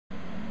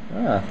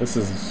This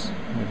is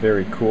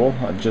very cool.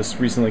 I just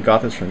recently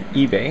got this from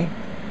eBay.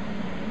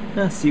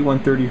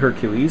 C-130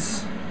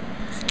 Hercules,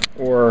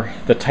 or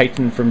the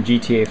Titan from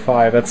GTA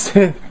 5. That's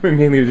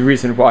mainly the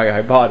reason why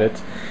I bought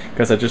it,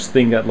 because I just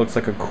think that looks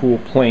like a cool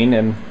plane,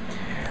 and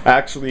I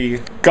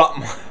actually got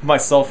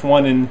myself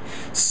one in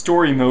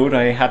story mode.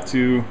 I had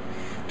to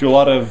do a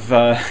lot of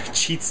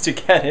cheats to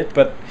get it,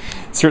 but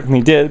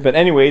certainly did. But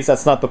anyways,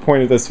 that's not the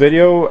point of this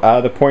video.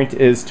 The point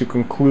is to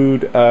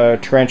conclude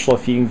tarantula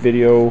feeding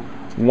video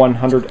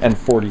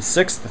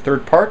 146, the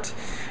third part.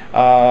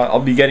 I'll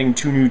be getting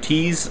 2 new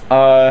teas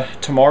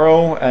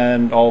tomorrow,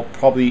 and I'll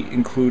probably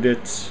include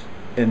it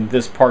in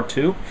this part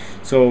too.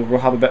 So we'll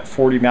have about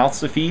 40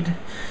 mouths to feed.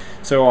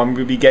 So I'm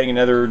going to be getting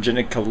another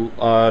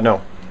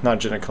no, not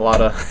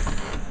geniculata.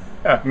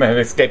 I'm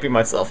escaping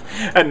myself.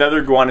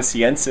 Another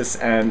guanaceensis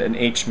and an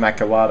H.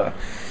 maculata.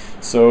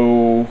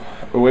 So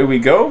away we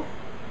go.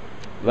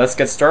 Let's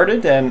get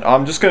started, and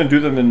I'm just going to do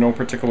them in no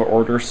particular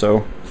order.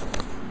 So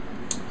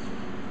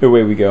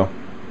away we go.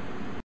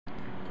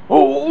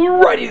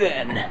 Alrighty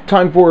then,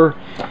 time for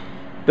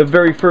the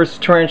very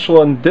first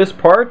tarantula in this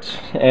part,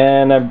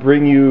 and I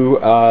bring you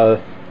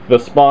the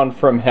spawn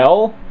from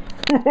hell.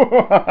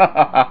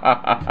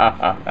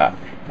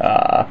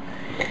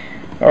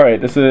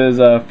 Alright, this is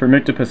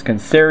Phromictopus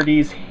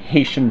cancerides,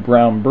 Haitian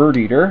brown bird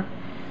eater.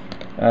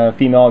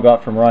 Female I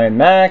got from Ryan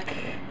Mack.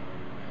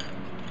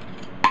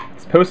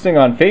 It's posting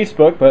on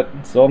Facebook, but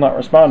still not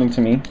responding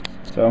to me.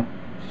 So,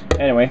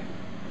 anyway.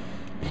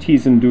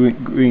 Teas him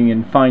doing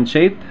in fine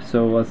shape,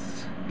 so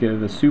let's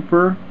give it a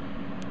super.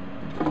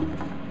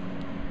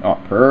 Oh,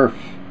 perf.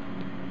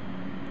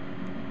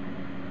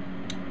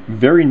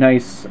 Very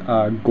nice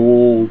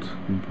gold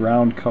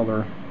brown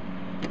color.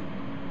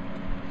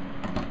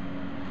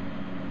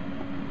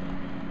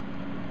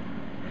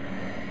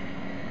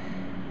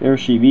 There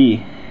she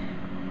be.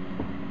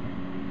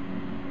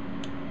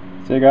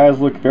 So guys,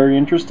 look very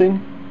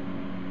interesting.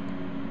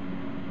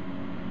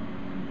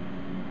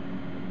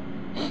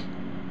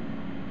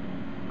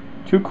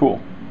 Too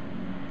cool.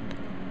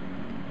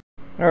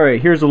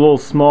 Alright, here's a little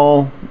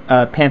small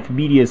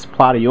Pamphobeteus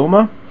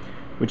platyomma,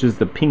 which is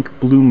the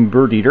Pinkbloom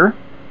bird eater.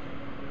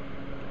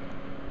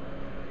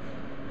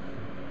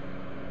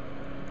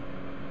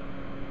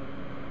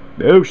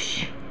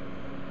 Boosh!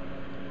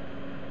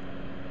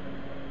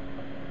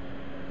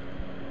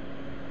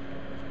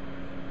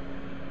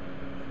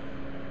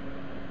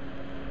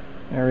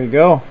 There we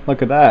go.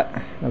 Look at that.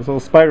 That's a little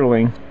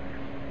spiderling.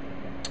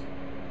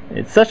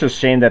 It's such a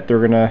shame that they're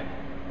gonna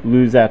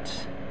lose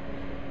that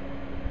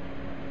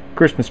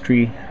Christmas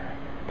tree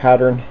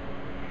pattern.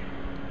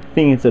 I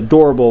think it's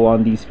adorable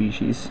on these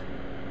species.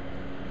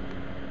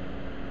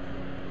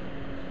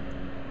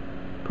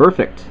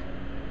 Perfect.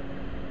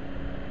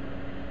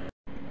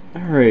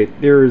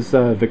 Alright, there's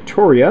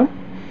Victoria,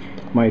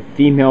 my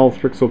female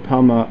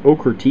Thrixopelma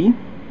ockerti,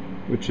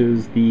 which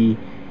is the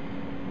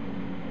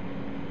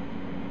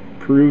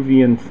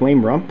Peruvian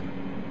flame rump.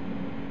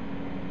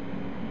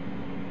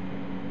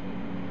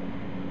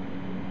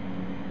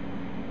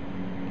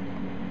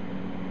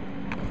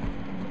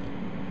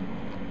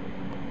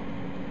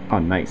 Oh,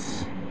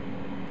 nice.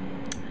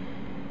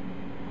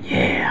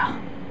 Yeah.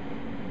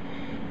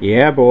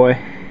 Yeah, boy.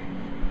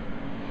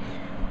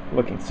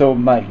 Looking so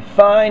mighty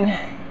fine.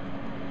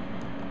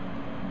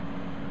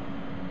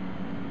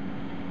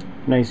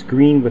 Nice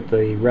green with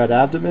the red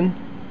abdomen.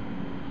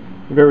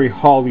 Very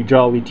holly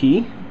jolly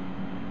tea.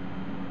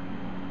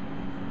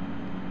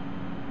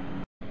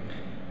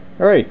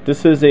 Alright,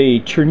 this is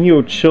a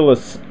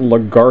Terniochilus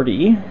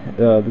lugardi.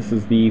 This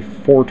is the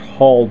Fort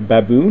Hall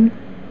baboon.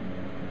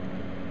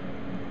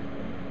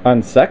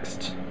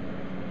 Unsexed.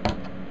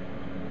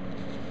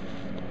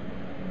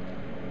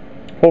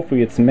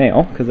 Hopefully it's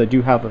male, because I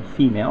do have a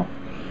female.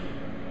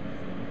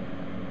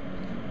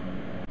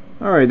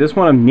 Alright, this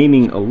one I'm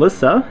naming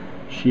Alyssa.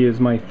 She is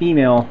my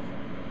female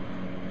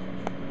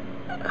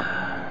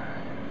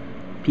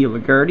P.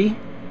 lugardi.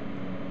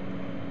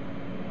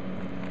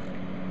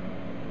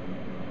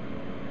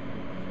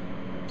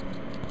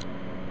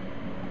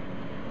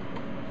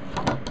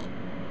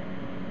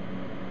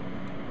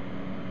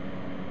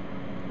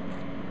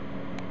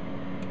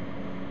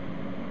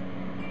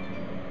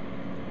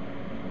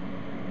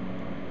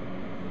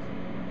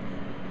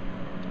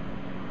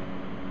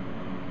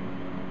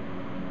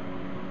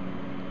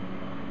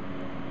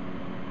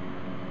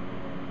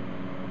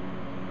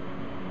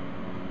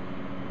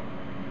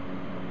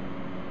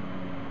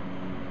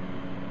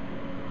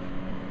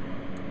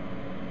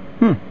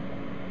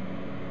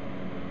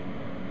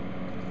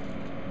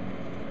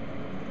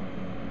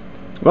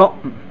 Well,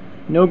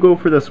 no go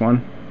for this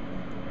one.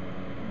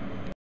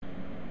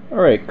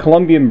 Alright,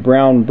 Colombian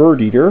brown bird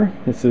eater.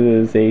 This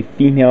is a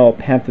female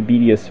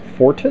Pamphobeteus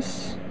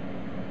fortis.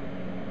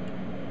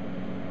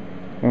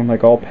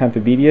 Like all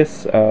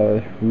Pamphobeteus,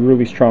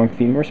 really strong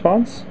theme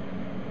response.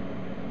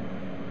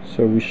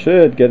 So we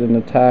should get an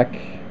attack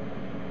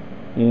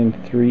in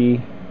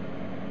 3,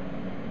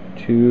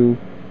 2,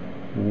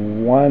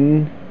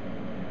 1.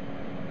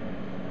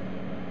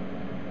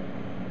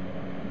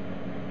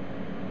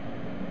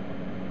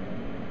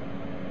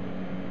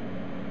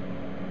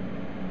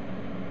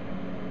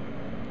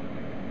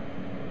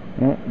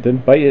 Oh,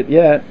 didn't bite it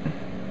yet.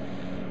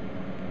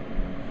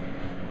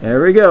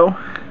 There we go.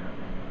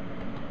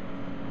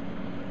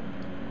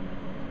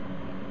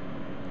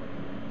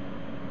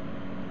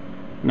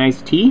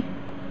 Nice tea.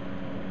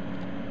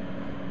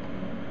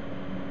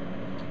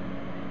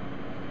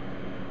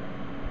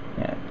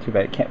 Yeah, too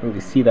bad I can't really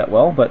see that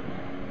well, but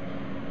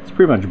it's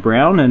pretty much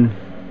brown and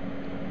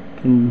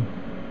can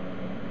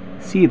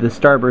see the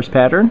starburst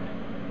pattern,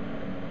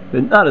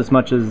 but not as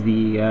much as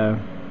the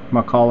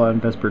Macala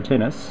and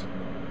Vespertinus.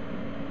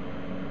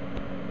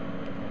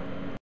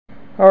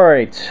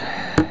 Alright,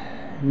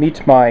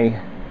 meet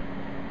my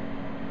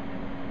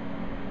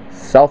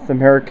South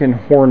American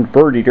horned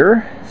bird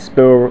eater,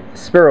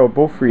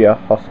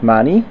 Sphaerobothria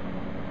hoffmanii.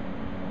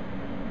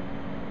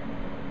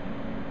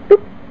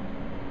 Boop.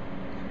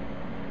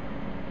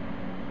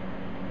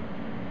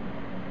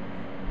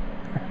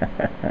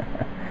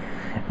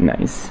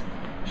 Nice.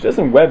 She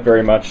doesn't web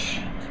very much,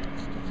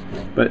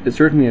 but it's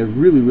certainly a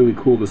really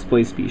cool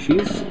display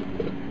species.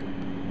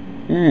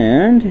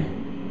 And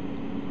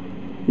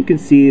you can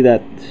see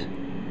that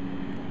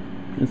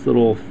this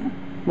little,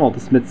 well,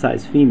 this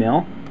mid-sized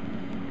female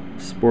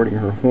sporting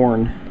her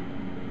horn.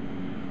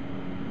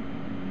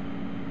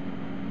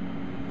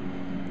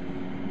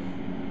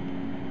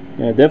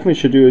 Yeah, I definitely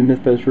should do a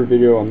Mythbuster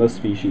video on this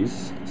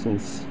species,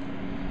 since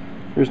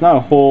there's not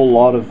a whole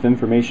lot of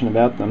information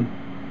about them.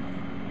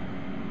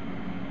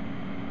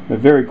 They're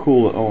very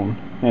cool to own,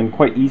 and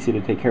quite easy to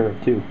take care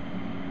of too.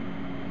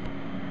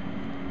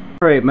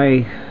 Alright,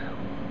 my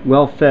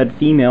well-fed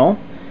female,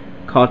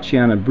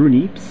 Kochiana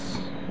brunnipes,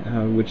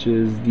 which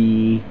is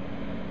the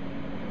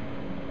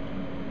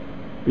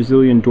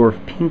Brazilian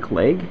dwarf pink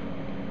leg.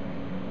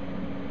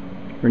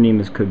 Her name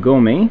is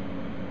Kagome.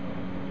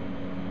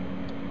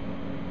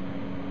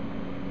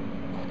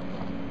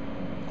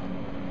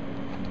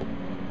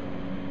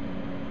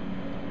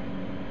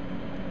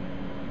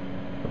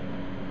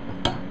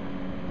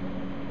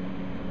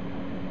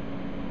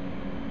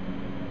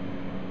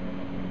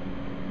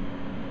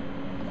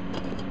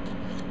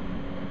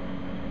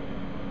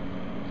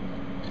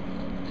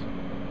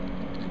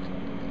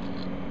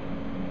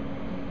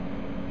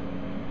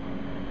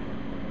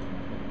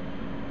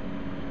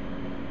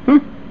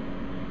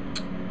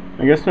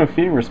 I guess no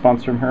feeding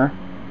response from her.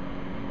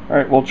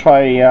 Alright, we'll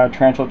try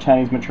Tarantula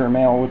Chinese mature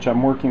male, which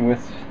I'm working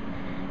with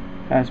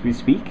as we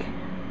speak.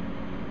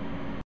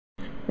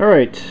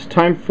 Alright,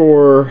 time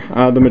for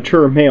the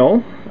mature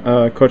male,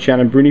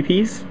 Kochiana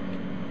brunnipes,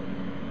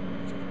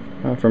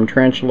 from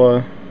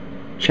Tarantula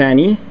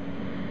Chinese.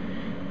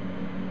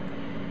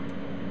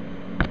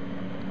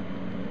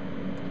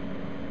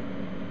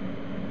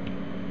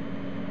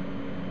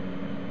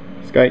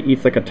 This guy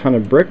eats like a ton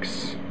of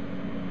bricks.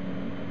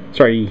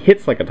 Sorry, he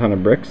hits like a ton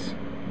of bricks.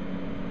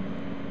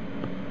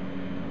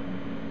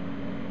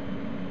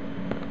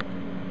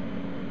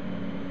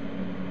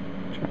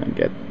 Try and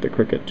get the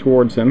cricket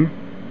towards him.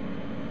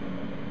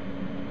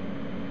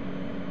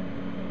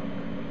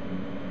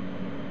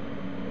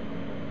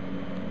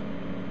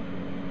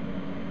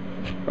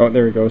 Oh,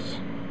 there he goes.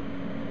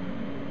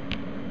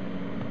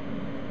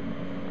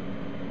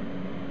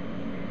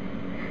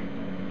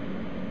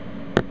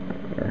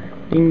 There.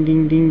 Ding,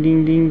 ding, ding,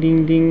 ding, ding,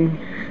 ding, ding.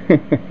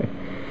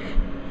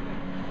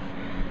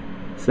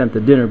 Sent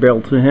the dinner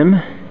bell to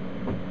him.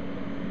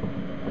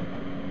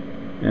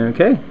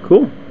 Okay,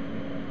 cool.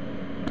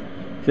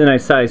 It's a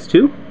nice size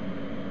too.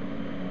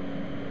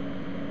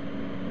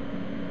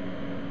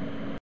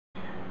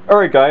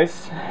 Alright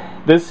guys,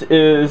 this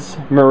is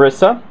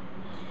Marissa,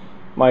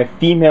 my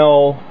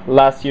female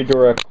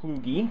Lasiodora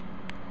klugi,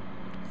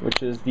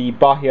 which is the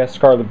Bahia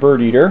Scarlet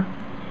bird eater.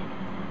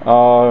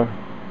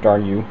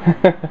 Darn you.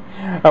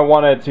 I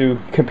wanted to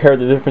compare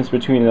the difference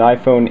between an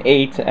iPhone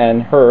 8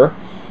 and her.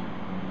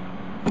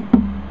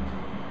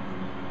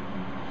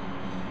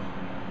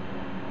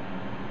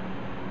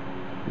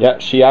 Yeah,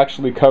 she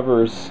actually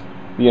covers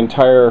the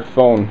entire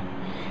phone.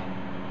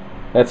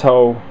 That's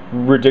how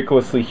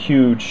ridiculously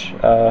huge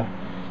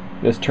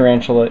this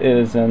tarantula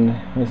is, and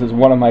this is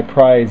one of my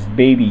prized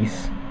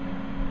babies.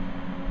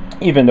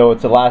 Even though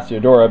it's a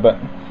Lasiodora, but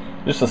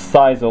just the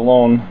size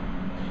alone.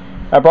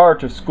 I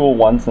brought her to school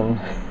once, and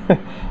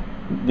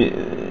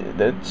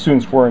the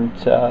students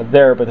weren't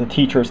there, but the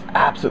teachers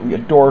absolutely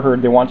adored her.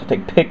 They wanted to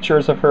take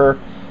pictures of her.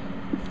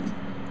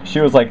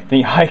 She was like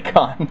the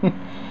icon.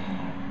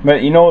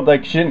 But you know,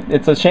 like,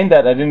 it's a shame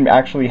that I didn't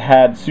actually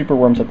had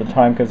superworms at the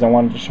time, because I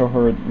wanted to show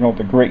her, you know,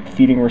 the great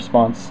feeding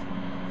response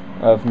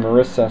of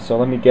Marissa. So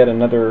let me get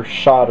another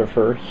shot of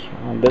her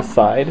on this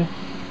side.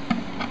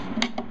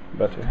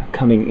 But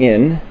coming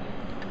in.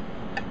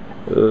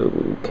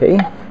 Okay.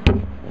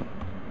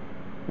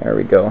 There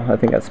we go. I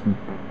think that's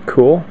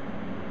cool.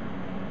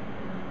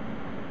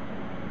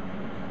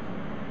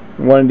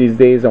 One of these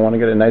days I want to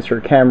get a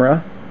nicer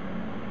camera.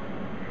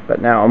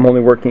 But now I'm only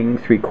working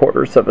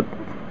 3/4 of a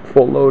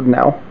full load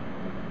now.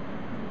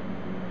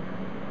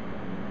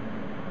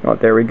 Oh,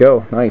 there we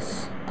go.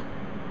 Nice.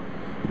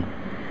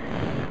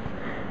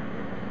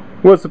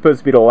 It was supposed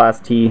to be the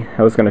last tea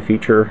I was going to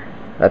feature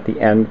at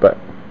the end, but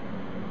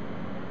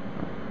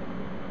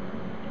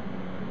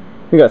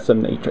We got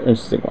some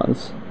interesting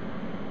ones.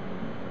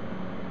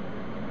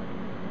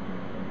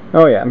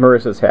 Oh yeah,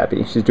 Marissa's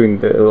happy. She's doing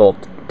the little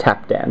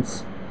tap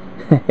dance.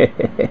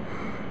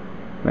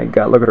 My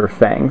god, look at her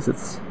fangs.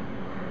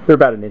 They're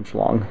about an inch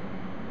long.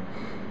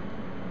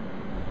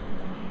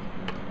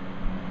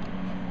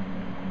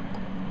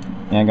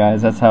 Yeah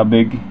guys, that's how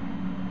big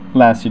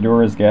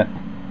Lasiodoras get.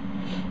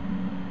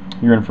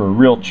 You're in for a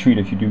real treat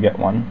if you do get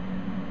one.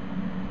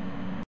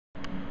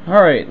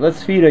 Alright,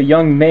 let's feed a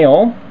young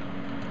male.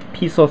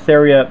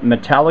 Poecilotheria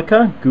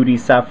metallica, Gooty,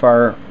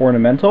 Sapphire,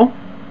 Ornamental.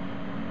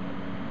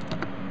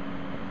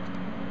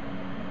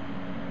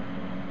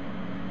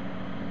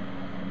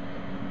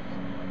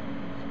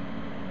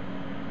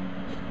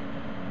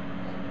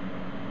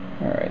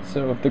 Alright,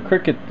 so if the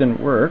cricket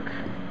didn't work,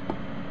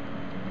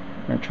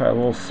 I'm going to try a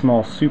little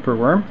small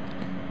superworm.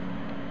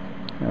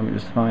 Let me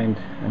just find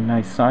a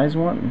nice size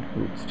one.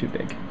 Ooh, it's too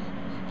big.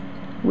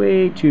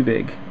 Way too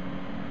big.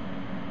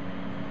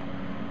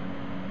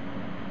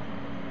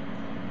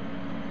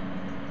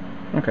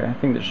 Okay, I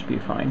think this should be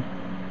fine.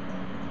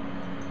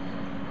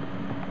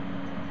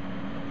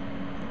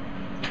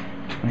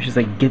 She's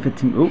like, give it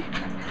to me. Ooh.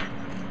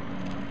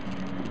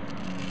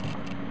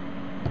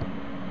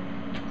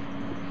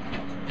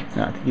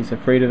 No, I think he's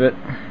afraid of it.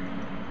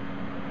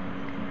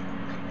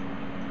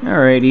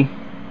 Alrighty.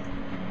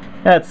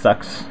 That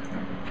sucks.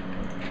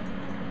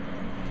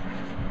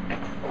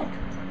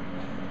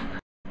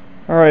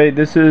 Alright,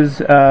 this is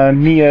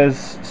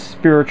Mia's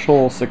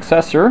spiritual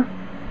successor.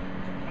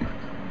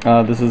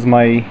 This is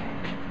my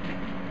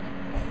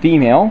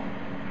female,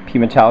 P.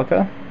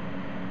 metallica.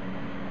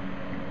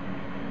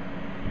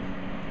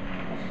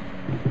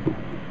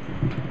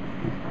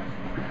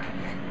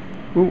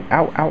 Ooh,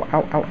 ow, ow,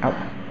 ow, ow,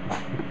 ow.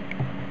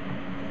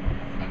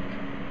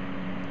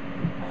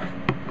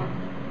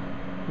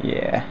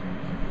 Yeah.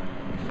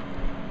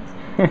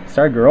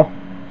 Sorry, girl.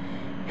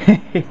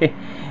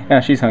 Yeah,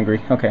 she's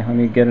hungry. Okay, let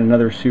me get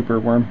another super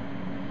worm.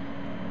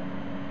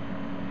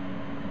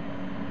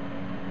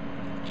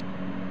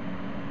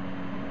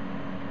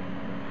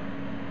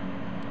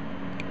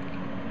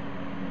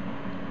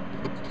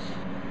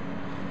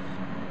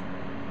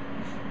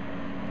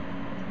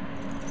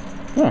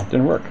 Oh, it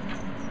didn't work.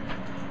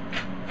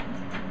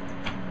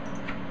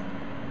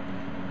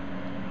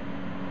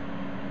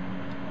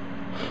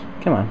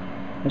 Come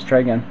on, let's try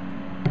again.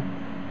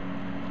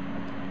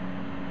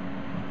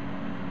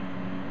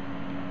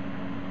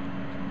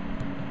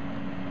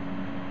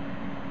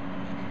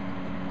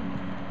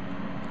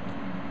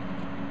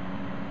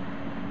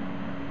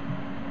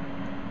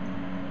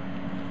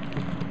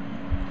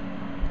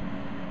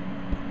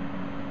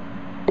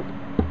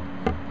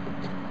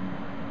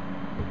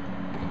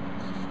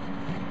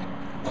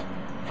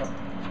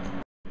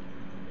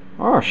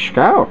 Oh,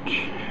 Scout.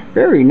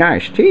 Very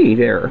nice tea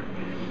there.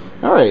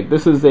 Alright,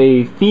 this is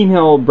a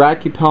female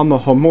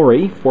Brachypelma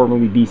homori,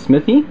 formerly B.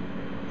 smithi.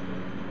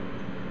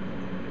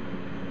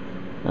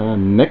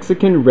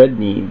 Mexican red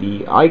knee,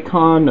 the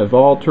icon of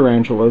all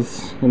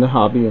tarantulas in the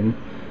hobby, and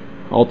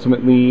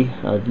ultimately,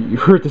 you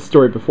heard this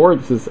story before,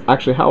 this is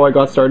actually how I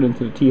got started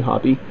into the tea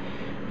hobby.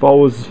 I've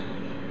always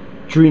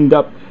dreamed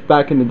up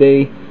back in the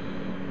day,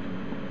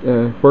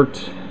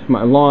 worked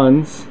my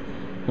lawns,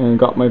 and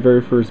got my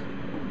very first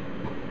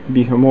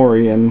B.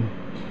 homori, and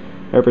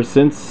ever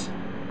since,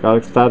 got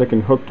ecstatic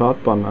and hooked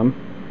up on them.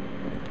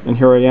 And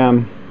here I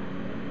am,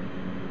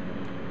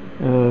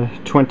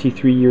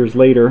 23 years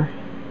later,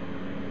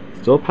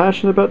 still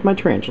passionate about my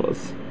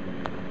tarantulas.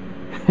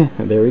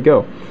 There we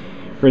go.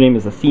 Her name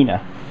is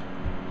Athena.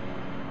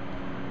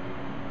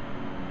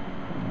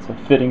 It's a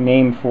fitting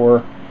name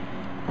for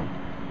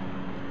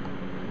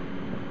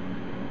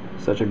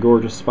such a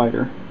gorgeous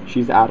spider.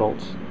 She's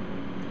adult.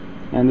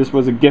 And this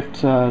was a gift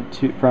from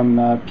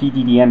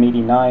PDDM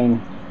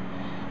 89.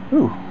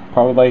 Ooh,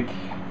 probably like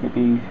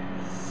maybe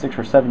 6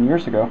 or 7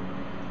 years ago.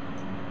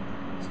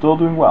 Still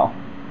doing well.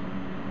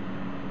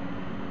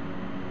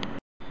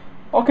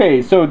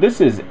 Okay, so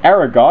this is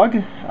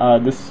Aragog.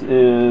 This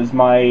is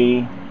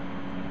my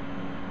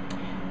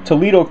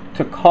Toledo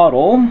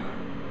Tocatl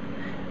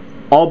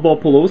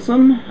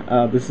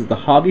albopilosum. This is the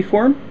hobby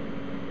form.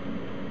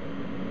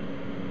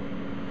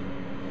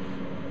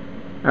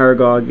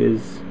 Aragog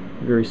is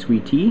a very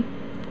sweet tea,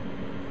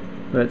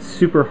 but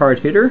super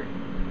hard hitter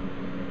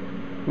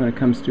when it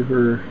comes to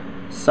her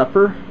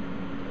supper.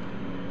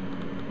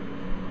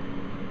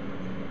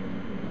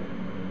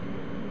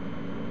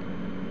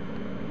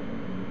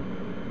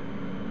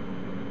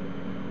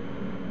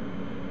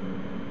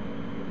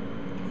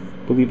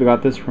 I believe I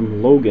got this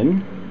from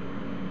Logan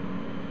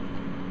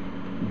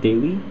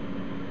Daily,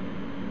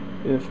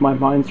 if my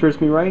mind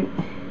serves me right.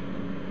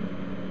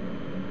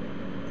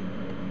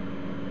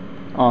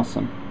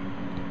 Awesome.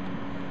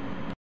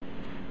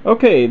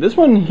 Okay, this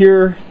one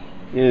here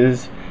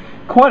is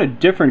quite a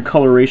different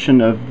coloration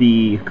of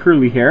the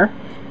curly hair.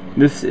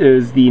 This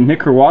is the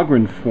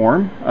Nicaraguan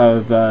form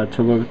of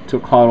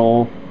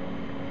Tocatl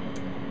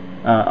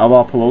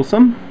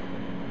albopilosum.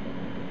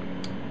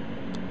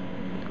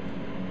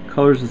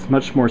 Colors is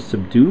much more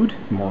subdued,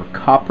 more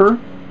copper.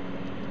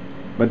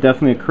 but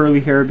definitely a curly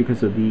hair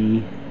because of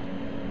the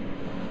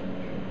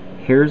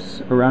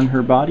hairs around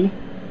her body.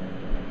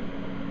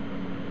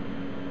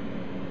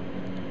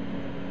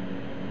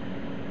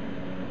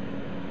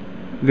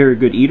 Very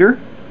good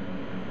eater.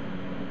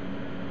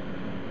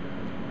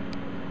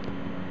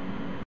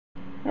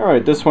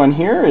 Alright, this one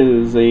here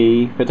is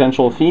a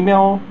potential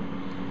female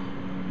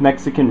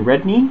Mexican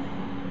redknee,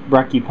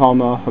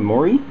 Brachypelma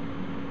hamori.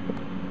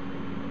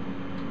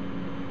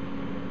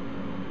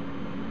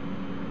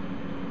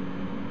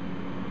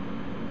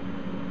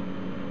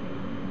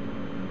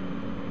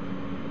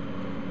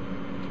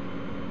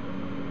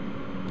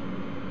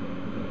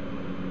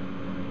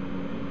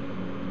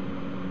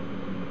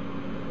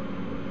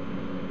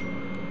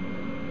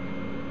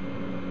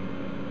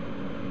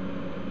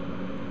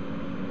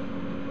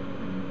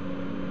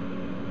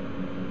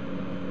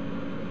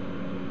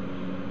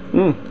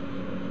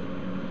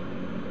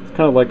 It's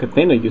kind of like a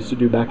thing I used to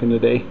do back in the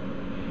day,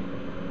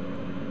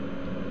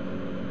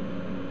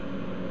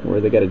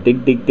 where they gotta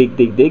dig, dig, dig,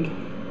 dig, dig.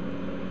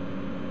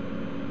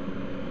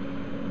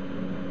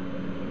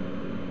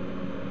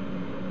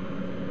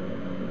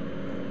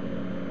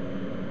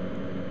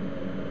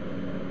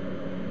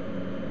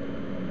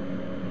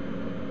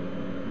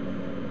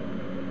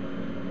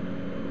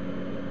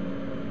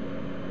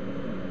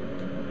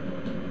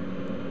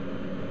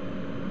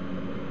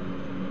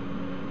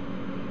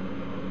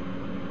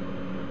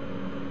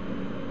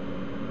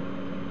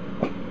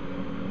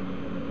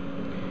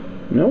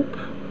 Nope.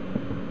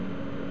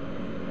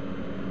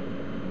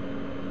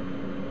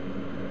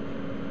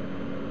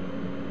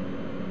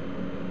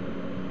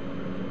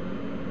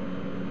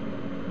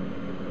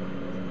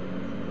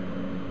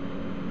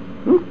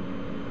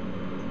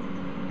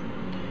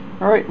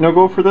 Alright, no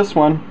go for this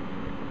one.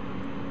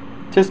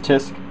 Tisk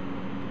tisk.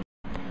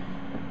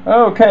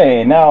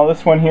 Okay, now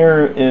this one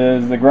here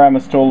is the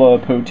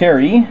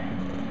Poecilotheria,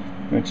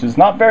 which is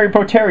not very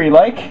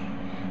poteri-like,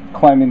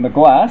 climbing the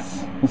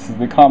glass. This is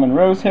the common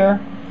rose hair.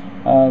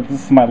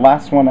 This is my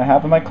last one I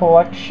have in my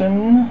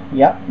collection.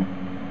 Yep.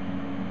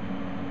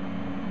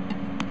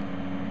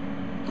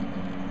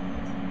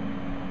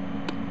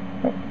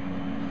 Oh.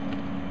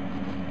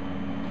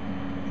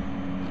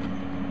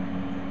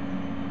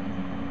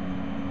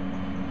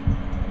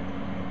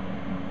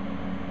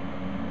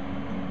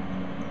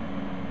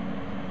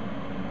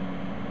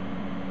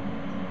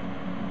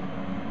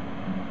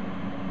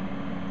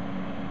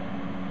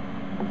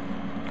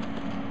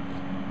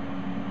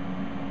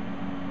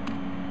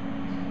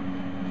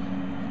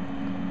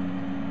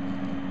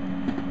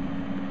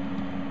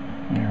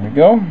 There we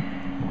go.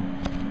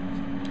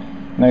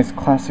 Nice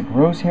classic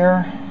rose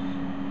hair.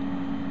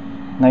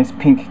 Nice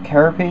pink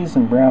carapace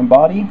and brown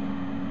body.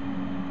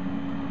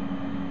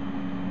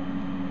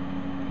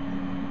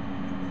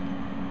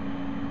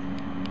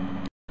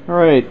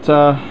 Alright,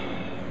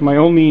 my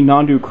only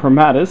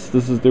non-chromatus.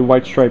 This is the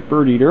white striped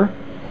bird eater.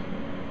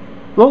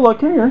 Lola,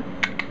 come here.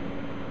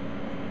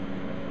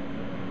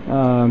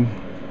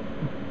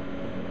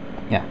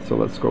 Yeah, so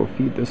let's go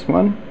feed this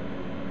one.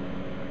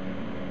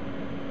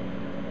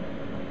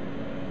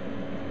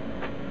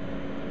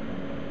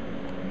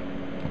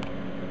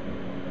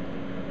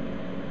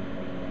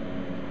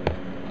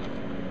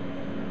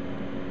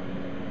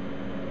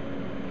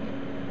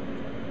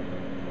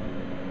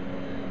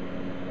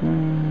 Come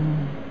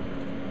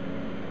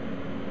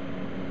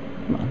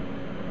on.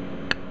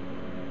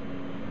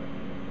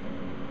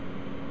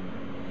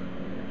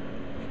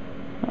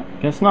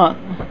 Guess not.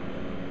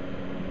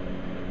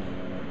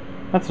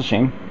 That's a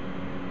shame.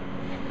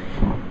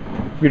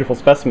 Beautiful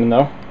specimen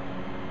though.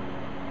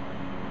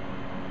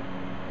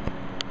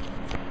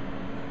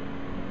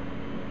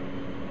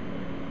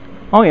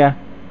 Oh yeah.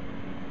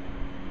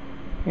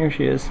 Here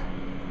she is.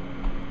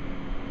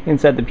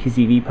 Inside the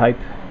PCV pipe.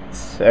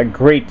 It's a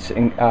great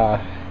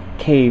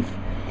cave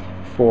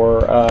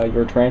for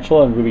your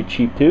tarantula, and really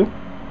cheap too.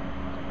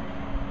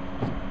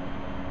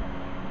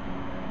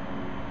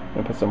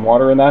 Gonna put some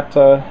water in that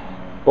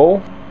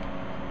bowl.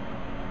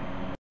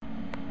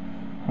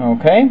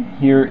 Okay,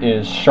 here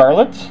is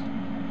Scarlet,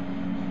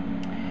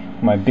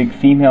 my big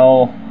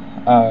female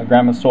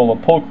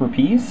Grammostola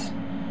pulchripes,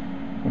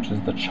 which is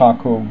the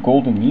Choco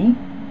golden knee.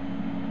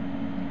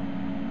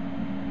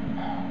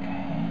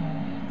 Okay,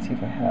 let's see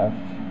if I have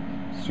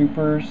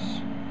supers.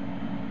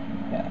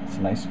 Yeah, it's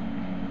a nice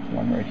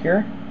one right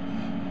here.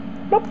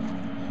 Nope.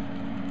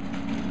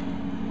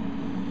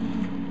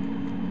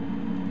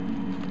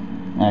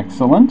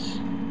 Excellent.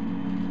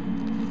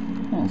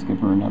 Let's give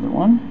her another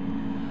one.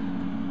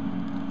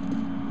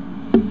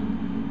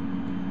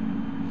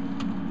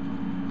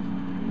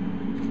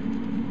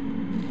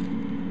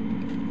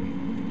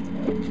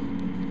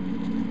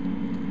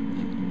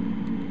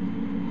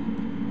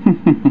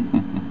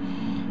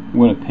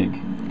 What a pig.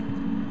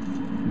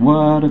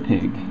 What a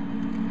pig.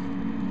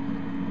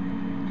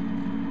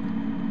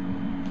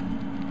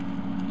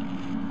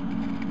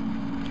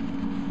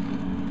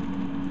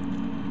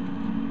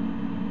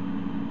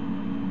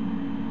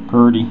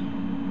 Purdy.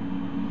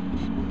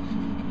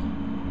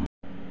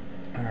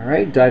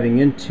 Alright, diving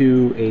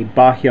into a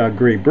Bahia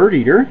gray bird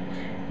eater.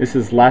 This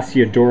is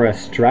Lasiodora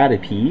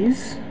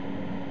stratipes.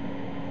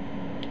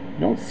 You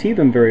don't see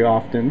them very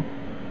often.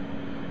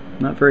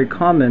 Not very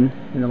common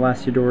in the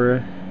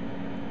Lasiodora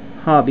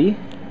hobby.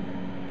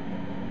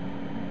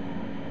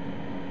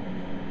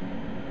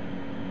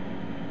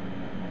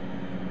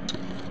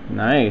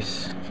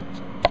 Nice.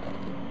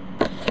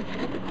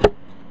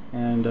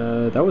 And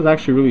that was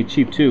actually really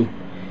cheap too.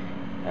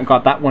 I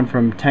got that one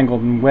from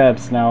Tangled in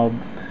Webs. Now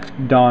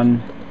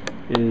Don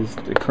is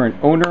the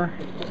current owner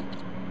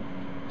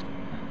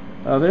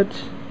of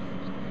it.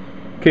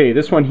 Okay,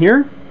 this one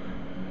here.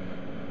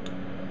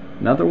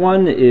 Another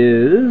one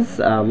is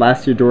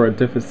Lasiodora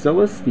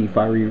difficilis, the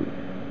fiery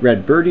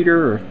red bird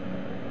eater,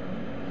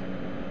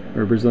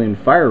 or Brazilian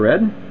fire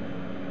red.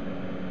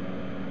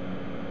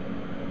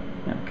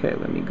 Okay,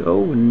 let me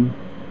go and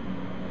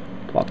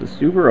plop the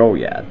super. Oh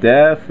yeah,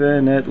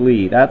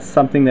 definitely. That's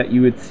something that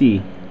you would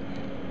see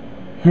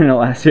in a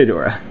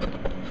Lasiodora.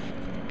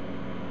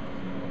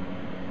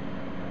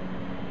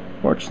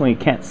 Fortunately,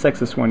 can't sex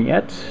this one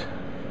yet,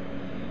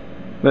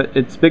 but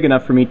it's big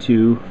enough for me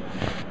to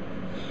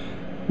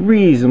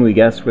reasonably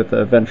guess with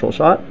a ventral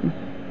shot.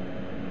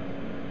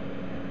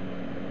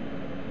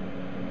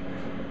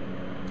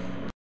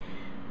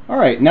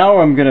 Alright, now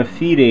I'm going to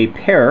feed a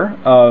pair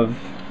of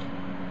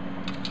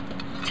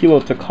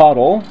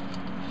Tilotocotl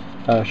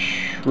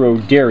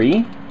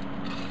schroderi,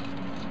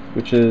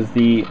 which is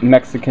the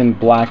Mexican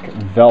black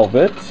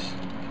velvet.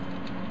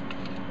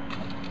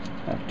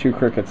 I have 2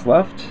 crickets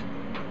left.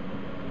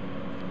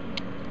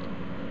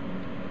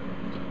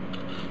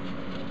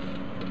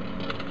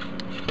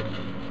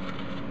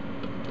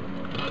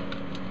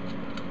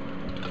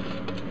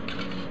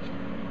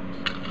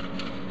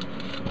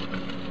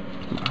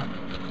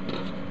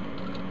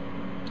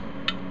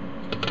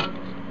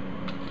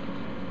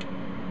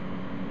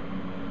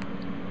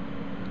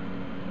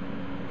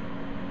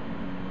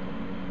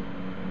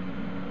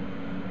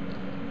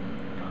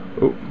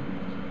 Oh.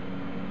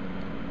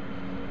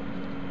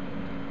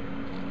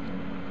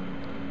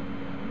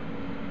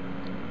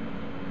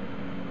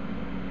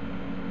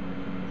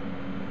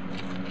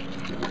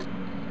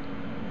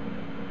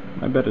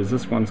 My bet is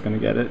this one's gonna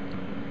get it.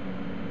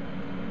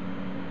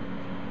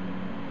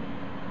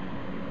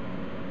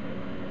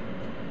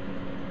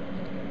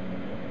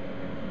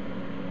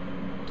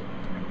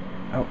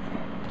 Oh.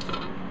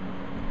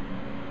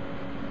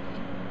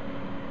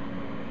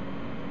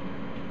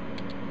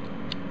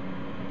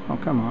 Oh,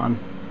 come on.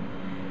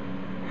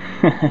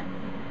 Alright.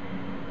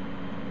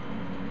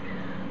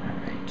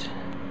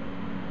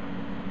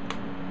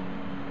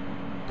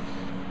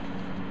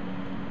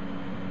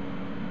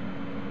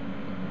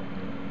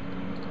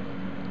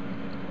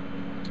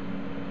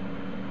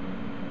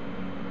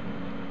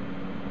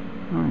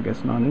 I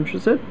guess not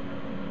interested.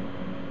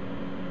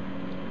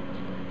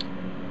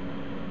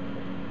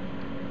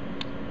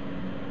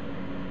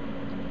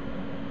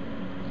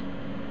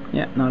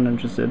 Yeah, not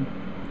interested.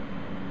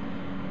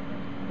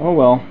 Oh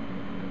well.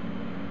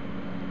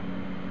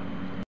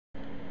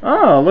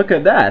 Oh, look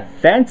at that.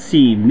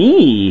 Fancy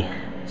me!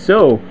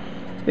 So,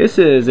 this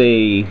is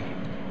a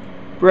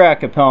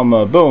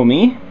Brachypelma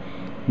bomi,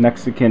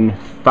 Mexican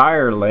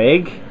fire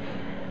leg.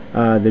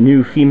 The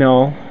new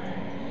female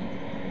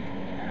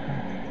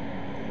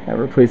that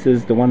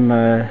replaces the one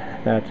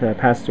that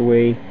passed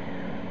away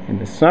in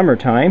the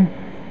summertime.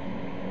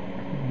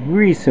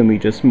 Recently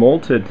just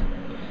molted.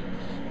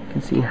 You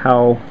can see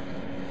how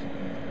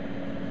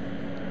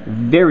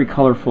very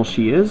colorful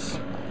she is.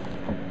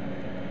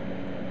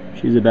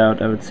 She's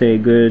about, I would say, a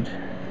good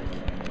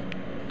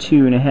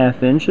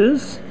 2.5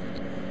 inches.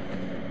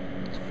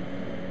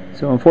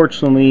 So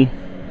unfortunately,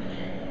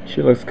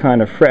 she looks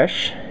kind of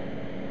fresh,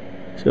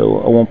 so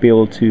I won't be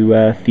able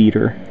to feed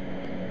her.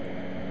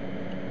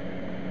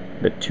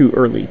 But too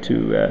early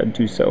to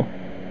do so.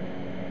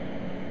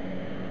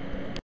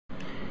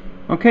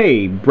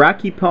 Okay,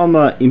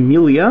 Brachypelma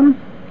emilia.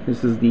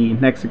 This is the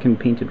Mexican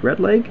painted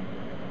redleg.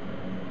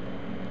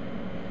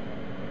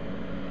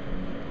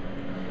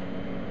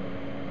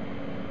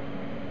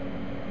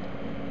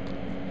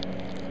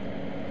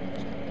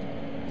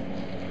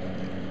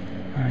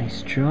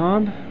 Nice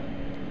job.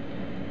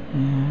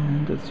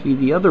 And let's feed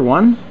the other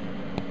one.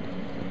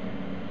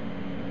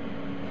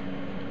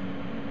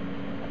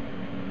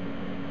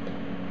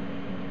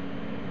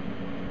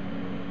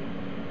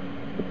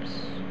 Oops.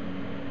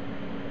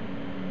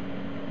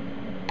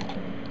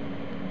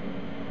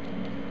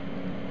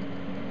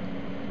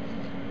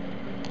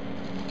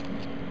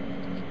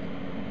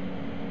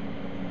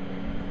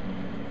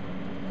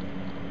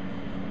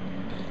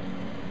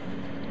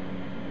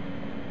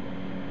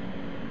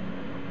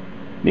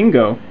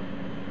 Bingo.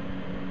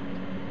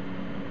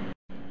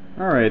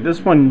 Alright,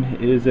 this one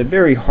is a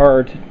very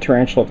hard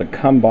tarantula to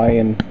come by,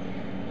 and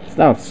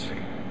it's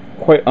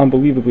quite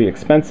unbelievably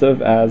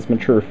expensive as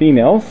mature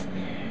females.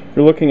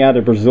 You're looking at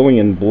a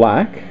Brazilian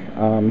black,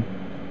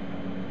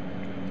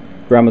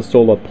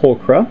 Grammostola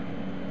pulchra.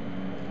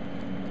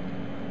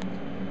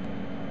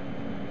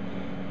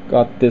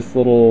 Got this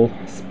little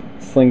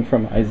sling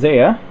from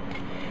Isaiah,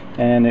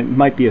 and it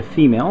might be a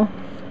female.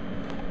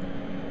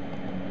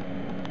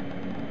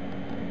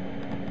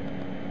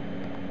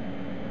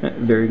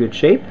 very good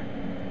shape.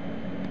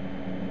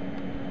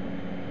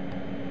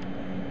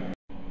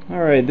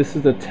 Alright, this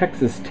is the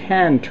Texas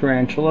tan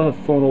tarantula,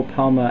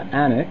 Phromictopus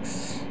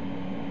annex.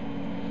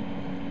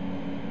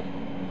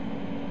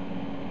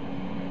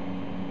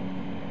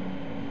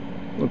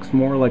 Looks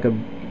more like a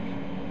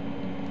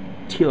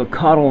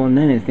telecotyle than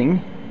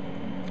anything.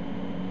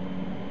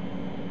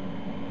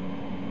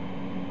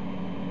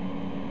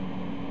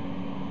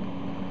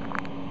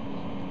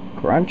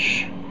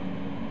 Crunch.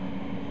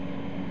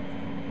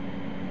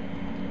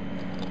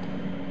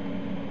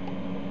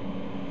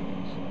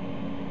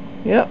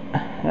 Yep,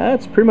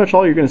 that's pretty much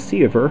all you're going to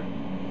see of her.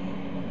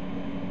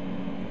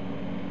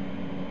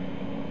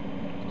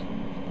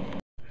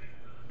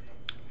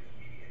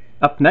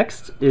 Up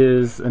next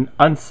is an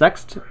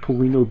unsexed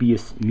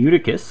Poecilotheria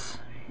muticus,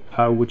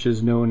 which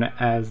is known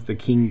as the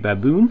king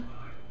baboon.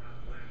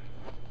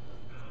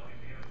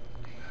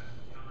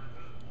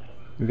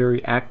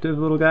 Very active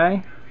little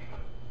guy.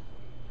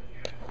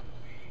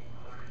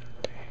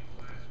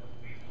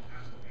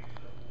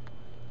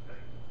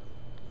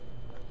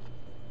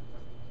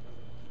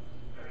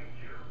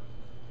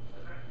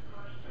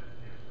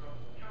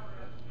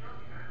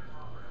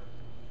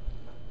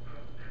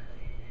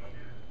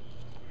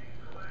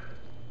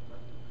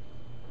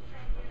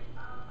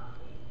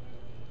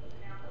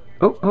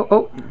 Oh, oh,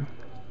 oh.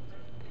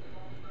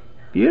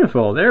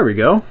 Beautiful. There we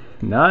go.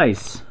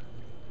 Nice.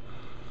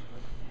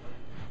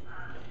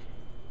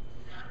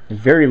 A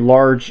very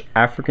large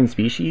African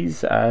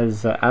species,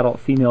 as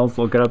adult females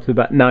will get up to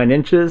about 9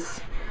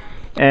 inches.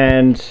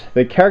 And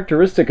the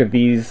characteristic of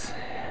these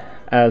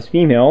as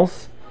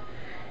females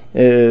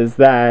is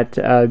that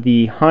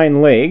the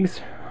hind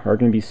legs are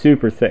going to be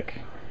super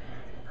thick.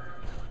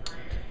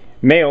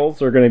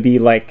 Males are going to be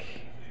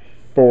like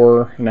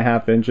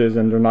 4.5 inches,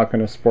 and they're not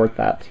going to sport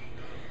that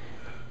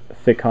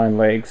thick hind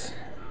legs.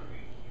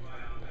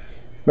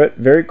 But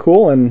very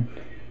cool, and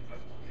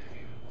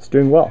it's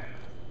doing well.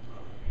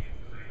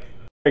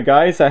 Alright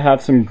guys, I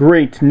have some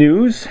great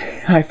news.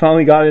 I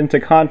finally got into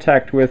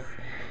contact with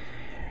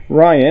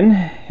Ryan,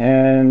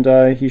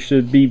 and he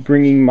should be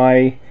bringing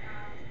my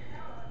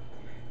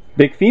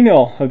big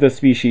female of this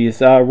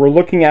species. We're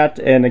looking at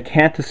an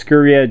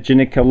Acanthoscurria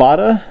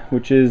geniculata,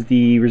 which is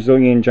the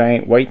Brazilian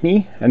giant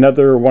whitey,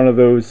 another one of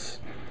those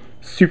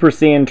Super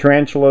Saiyan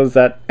tarantulas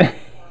that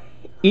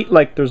eat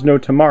like there's no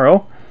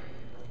tomorrow.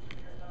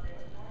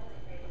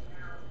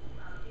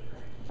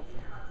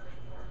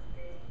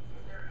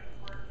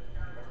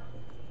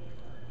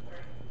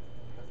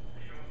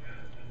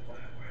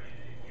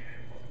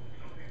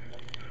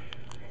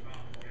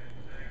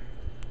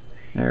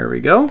 There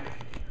we go.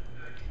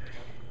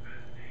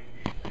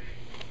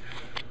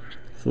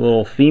 It's a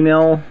little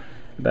female,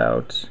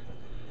 about,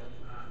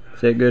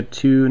 say, a good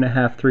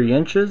 2.5 to 3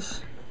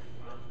 inches.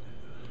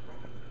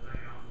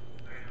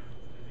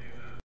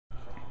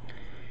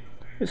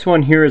 This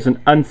one here is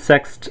an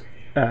unsexed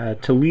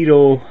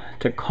Toledo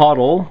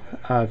Tecatl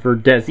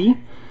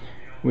verdezi,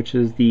 which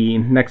is the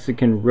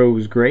Mexican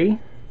rose gray.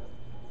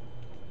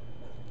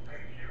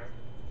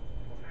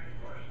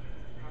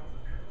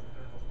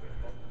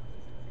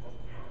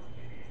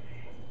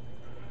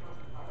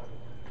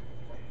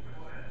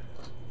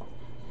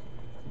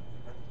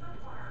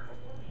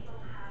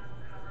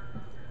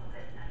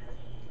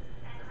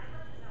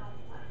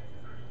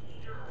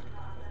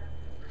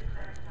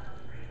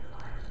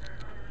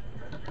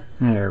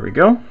 There we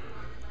go.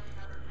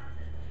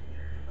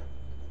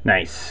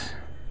 Nice.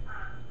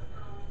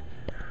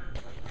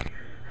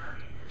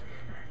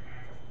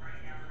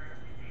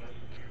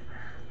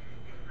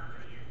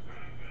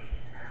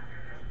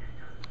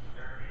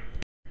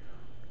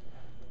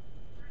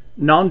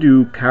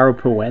 Nondu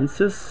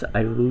carapoensis,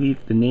 I believe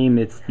the name,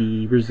 it's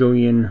the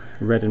Brazilian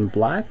red and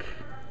black.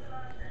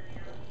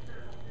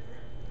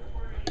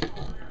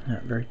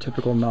 Very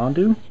typical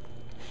Nondu.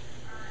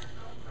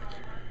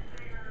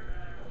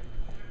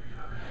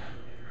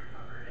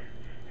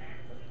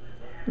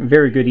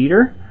 Very good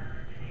eater.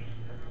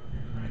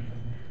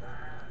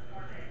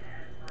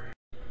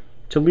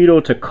 Toledo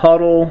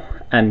Tecatl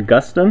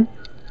angustum.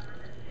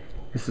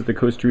 This is the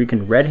Costa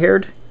Rican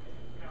red-haired.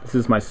 This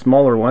is my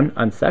smaller one,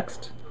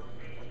 unsexed.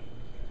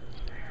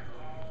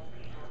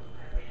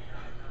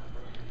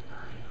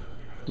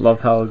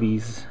 Love how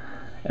these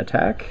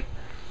attack.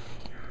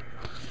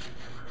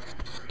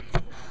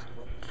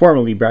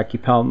 Formerly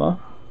Brachypelma.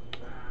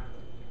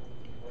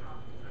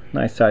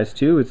 Nice size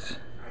too. It's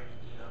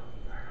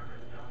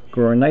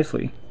growing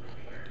nicely.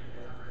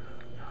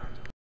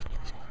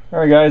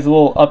 Alright guys, a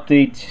little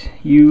update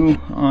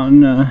on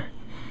the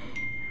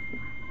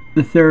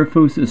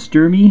Theraphosa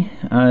sturmi.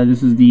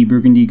 This is the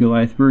Burgundy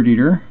Goliath bird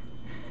eater.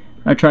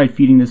 I tried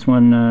feeding this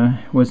one,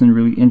 wasn't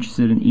really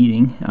interested in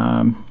eating.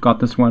 Got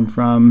this one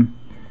from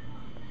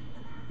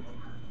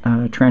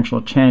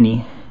Tarantula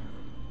Chani.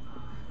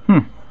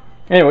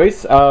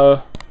 Anyways,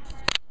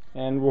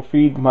 and we'll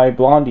feed my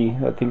blondie.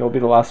 I think it'll be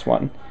the last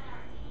one.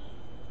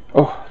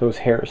 Oh, those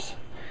hairs.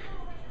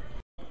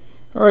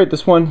 Alright,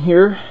 this one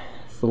here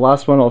is the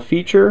last one I'll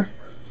feature.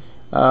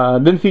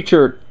 Didn't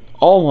feature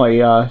all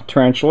my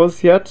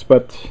tarantulas yet,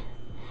 but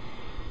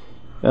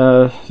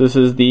this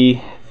is the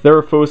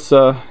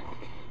Theraphosa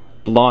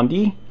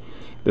blondie.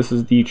 This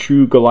is the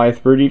true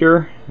Goliath bird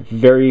eater,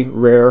 very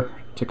rare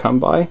to come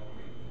by.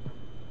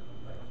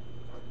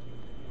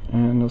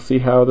 And we'll see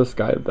how this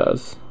guy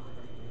does.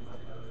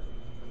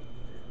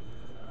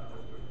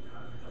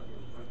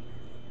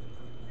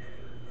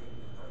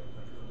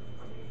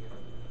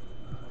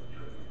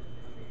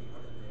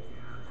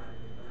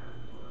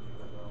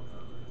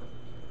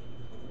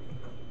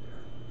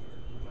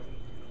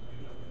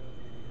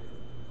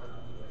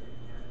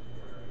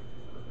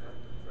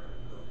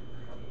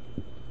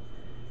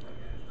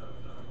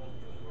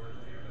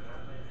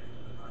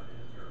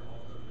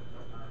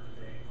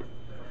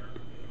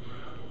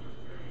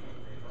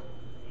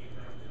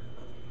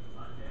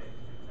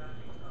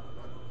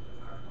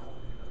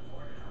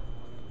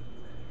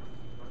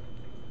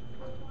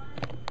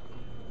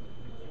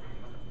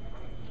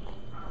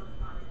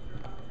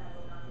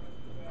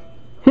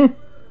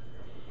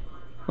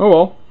 Oh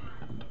well.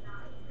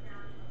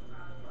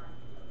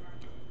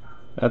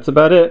 That's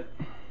about it.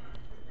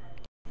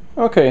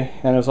 Okay,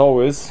 and as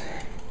always,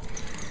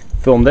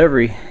 filmed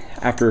every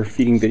after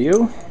feeding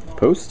video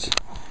post.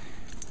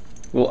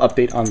 We'll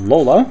update on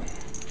Lola,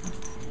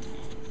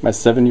 my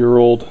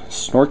 7-year-old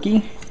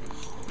Snorky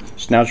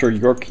Schnauzer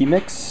Yorkie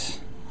mix.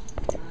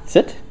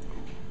 Sit.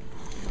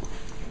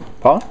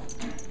 Paw.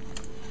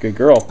 Good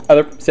girl.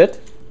 Other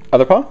sit.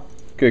 Other paw.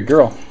 Good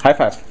girl. High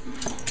five.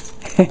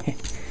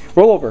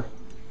 Roll over.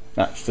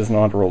 No, she doesn't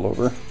know how to roll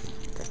over.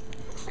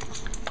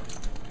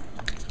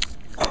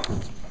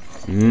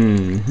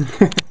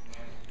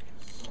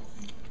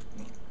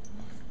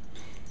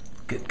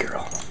 Good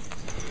girl.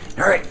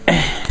 Alright,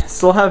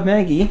 still have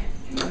Maggie.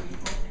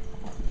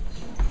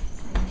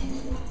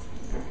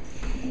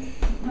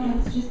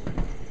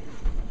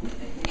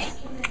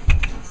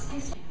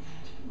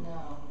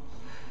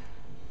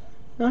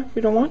 No,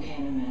 you don't want? I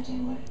can't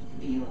imagine what it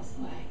feels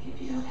like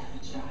if you don't have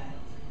a child.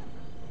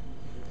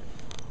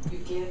 You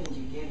give and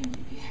you give and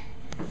you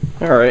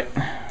give. Alright.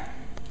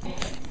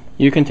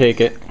 You can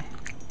take it.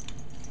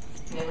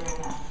 Never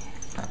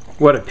enough.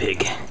 What a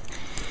pig.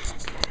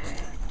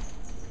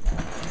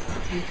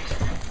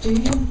 Do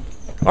you?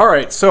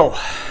 Alright, so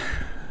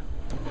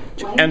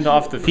to end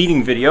off the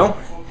feeding video,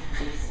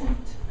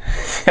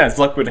 as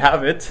luck would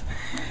have it,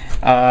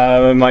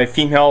 my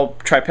female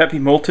Tripepi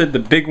molted, the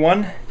big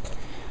one.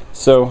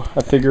 So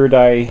I figured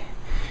I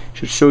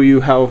should show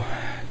you how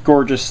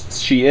gorgeous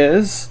she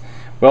is.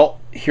 Well,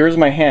 here's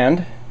my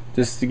hand,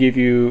 just to give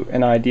you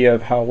an idea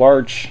of how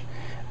large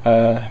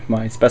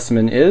my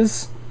specimen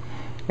is.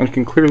 And you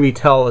can clearly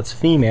tell it's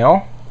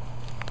female.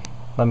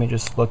 Let me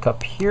just look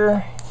up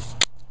here.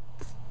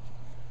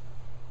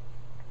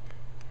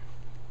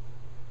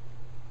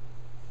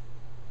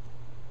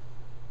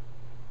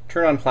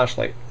 Turn on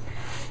flashlight.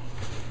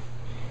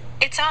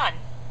 It's on.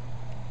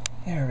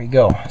 There we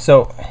go.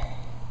 So,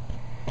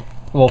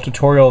 a little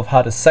tutorial of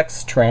how to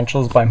sex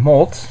tarantulas by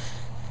molt.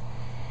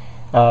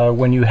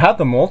 When you have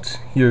the molt,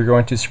 you're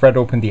going to spread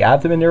open the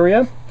abdomen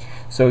area.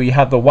 So you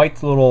have the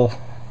white little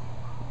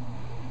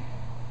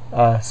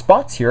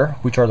spots here,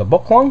 which are the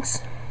book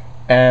lungs,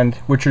 and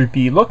what you'd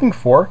be looking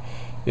for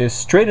is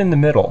straight in the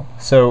middle.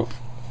 So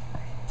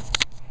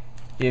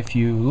if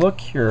you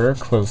look here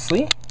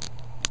closely,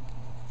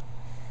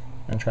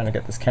 I'm trying to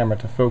get this camera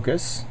to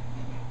focus.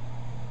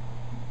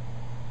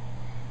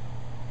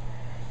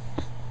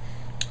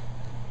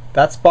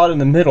 That spot in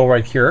the middle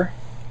right here,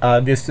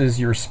 this is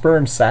your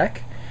sperm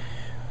sac.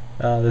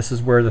 This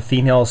is where the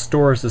female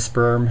stores the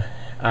sperm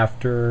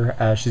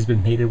after she's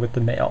been mated with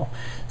the male.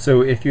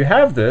 So if you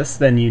have this,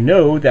 then you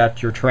know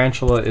that your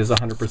tarantula is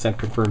 100%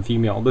 confirmed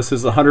female. This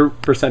is a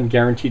 100%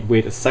 guaranteed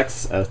way to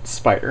sex a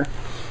spider.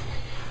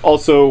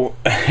 Also,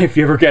 if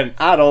you ever get an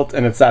adult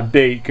and it's that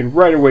big, you can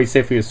right away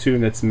safely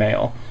assume it's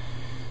male.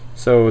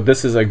 So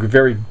this is a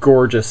very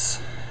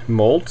gorgeous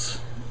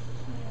molt,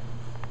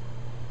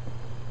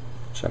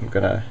 which I'm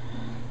gonna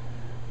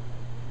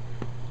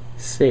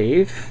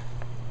save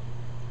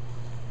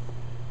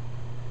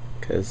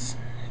because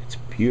it's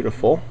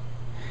beautiful.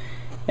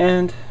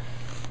 And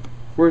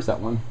where's that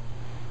one?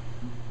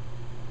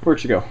 Where'd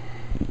she go?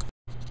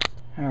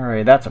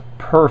 Alright, that's a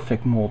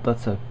perfect molt.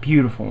 That's a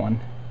beautiful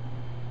one.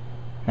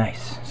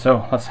 Nice.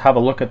 So let's have a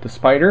look at the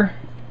spider.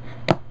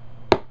 You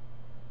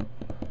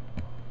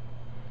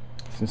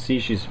can see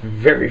she's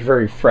very,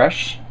 very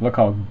fresh. Look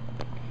how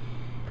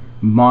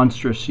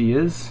monstrous she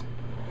is.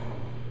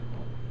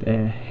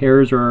 The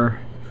hairs are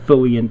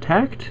fully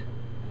intact.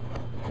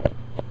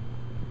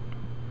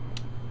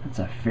 That's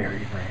a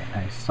very, very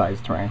nice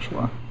sized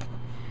tarantula.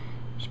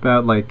 It's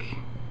about like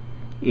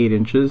 8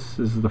 inches.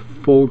 This is the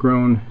full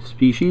grown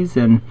species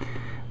and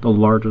the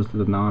largest of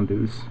the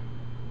nondus.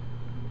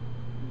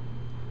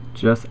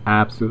 Just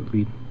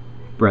absolutely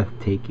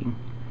breathtaking.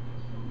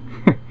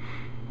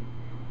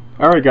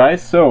 Alright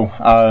guys, so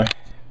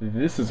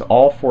this is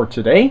all for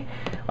today.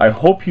 I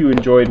hope you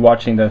enjoyed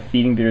watching the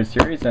feeding video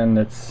series, and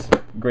it's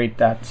great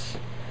that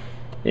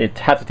it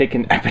had to take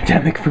an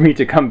epidemic for me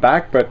to come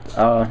back, but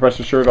rest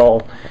assured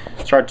I'll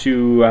start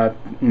to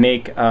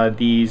make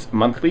these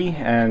monthly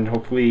and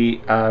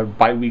hopefully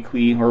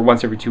bi-weekly or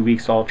once every 2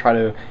 weeks. So I'll try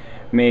to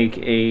make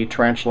a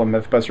Tarantula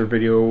Mythbuster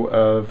video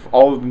of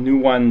all of the new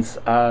ones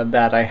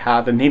that I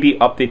have, and maybe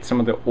update some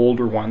of the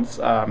older ones.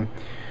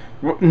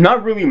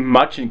 Not really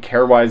much in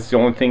care-wise. The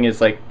only thing is,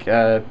 like,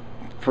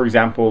 for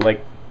example,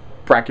 like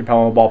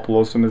Brachypelma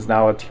bulbulosum is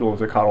now a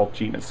Telozocotyl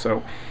genus.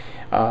 So,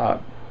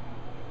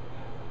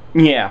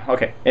 yeah,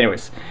 okay.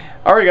 Anyways,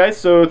 alright guys,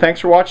 so thanks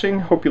for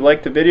watching. Hope you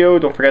liked the video.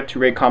 Don't forget to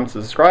rate, comment,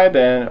 subscribe,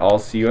 and I'll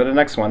see you in the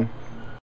next one.